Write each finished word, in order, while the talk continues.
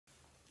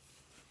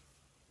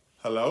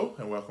Hello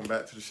and welcome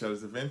back to the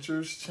Shelly's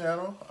Adventures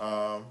channel.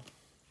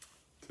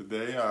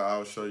 Today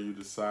I'll show you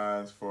the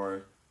signs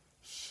for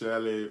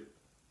Shelly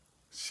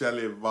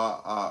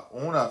va a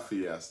una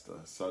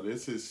fiesta. So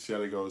this is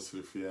Shelly Goes to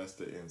the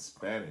Fiesta in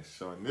Spanish.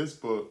 So in this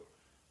book,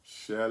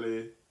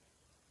 Shelly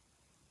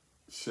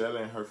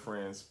and her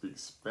friends speak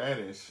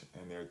Spanish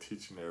and they're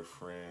teaching their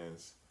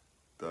friends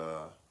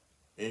the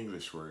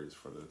English words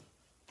for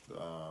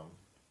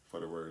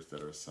the words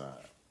that are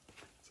assigned.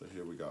 So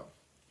here we go.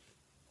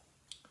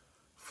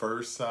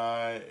 First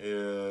sign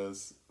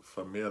is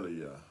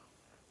familia.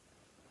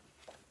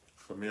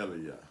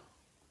 Familia.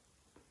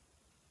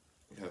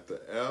 You have the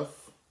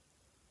F.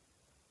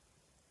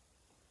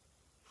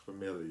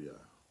 Familia.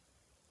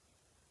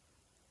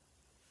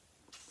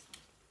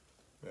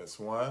 Next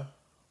one.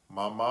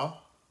 Mama.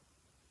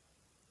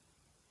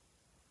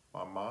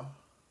 Mama.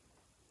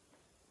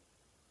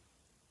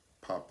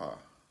 Papa.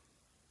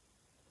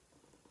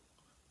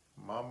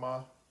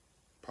 Mama.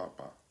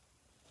 Papa.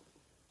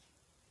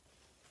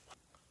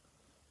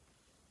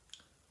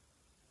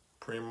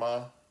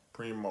 Prima,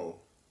 primo.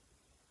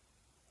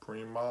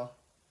 Prima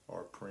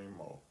or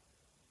primo.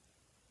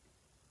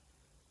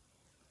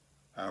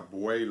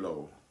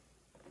 Abuelo.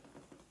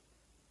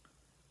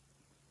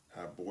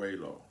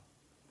 Abuelo.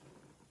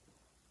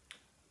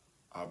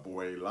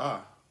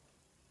 Abuela.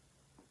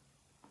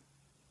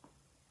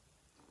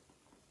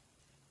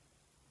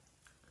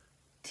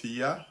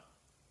 Tia.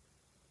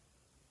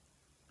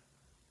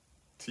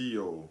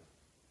 Tio.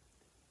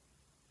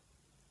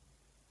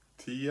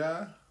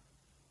 Tia.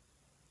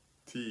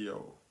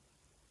 Tio.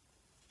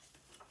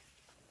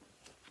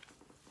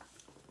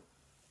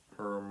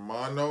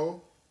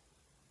 Hermano.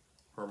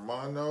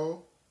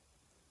 Hermano.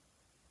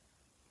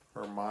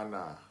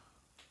 Hermana.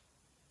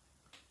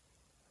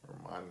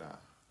 Hermana.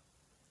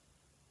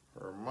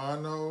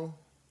 Hermano.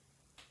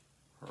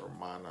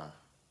 Hermana.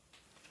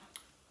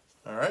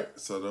 All right,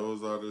 so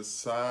those are the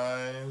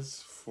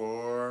signs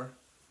for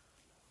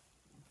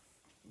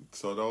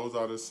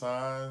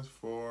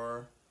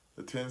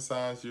the 10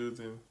 signs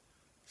using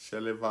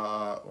Shelly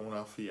va a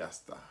una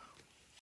fiesta.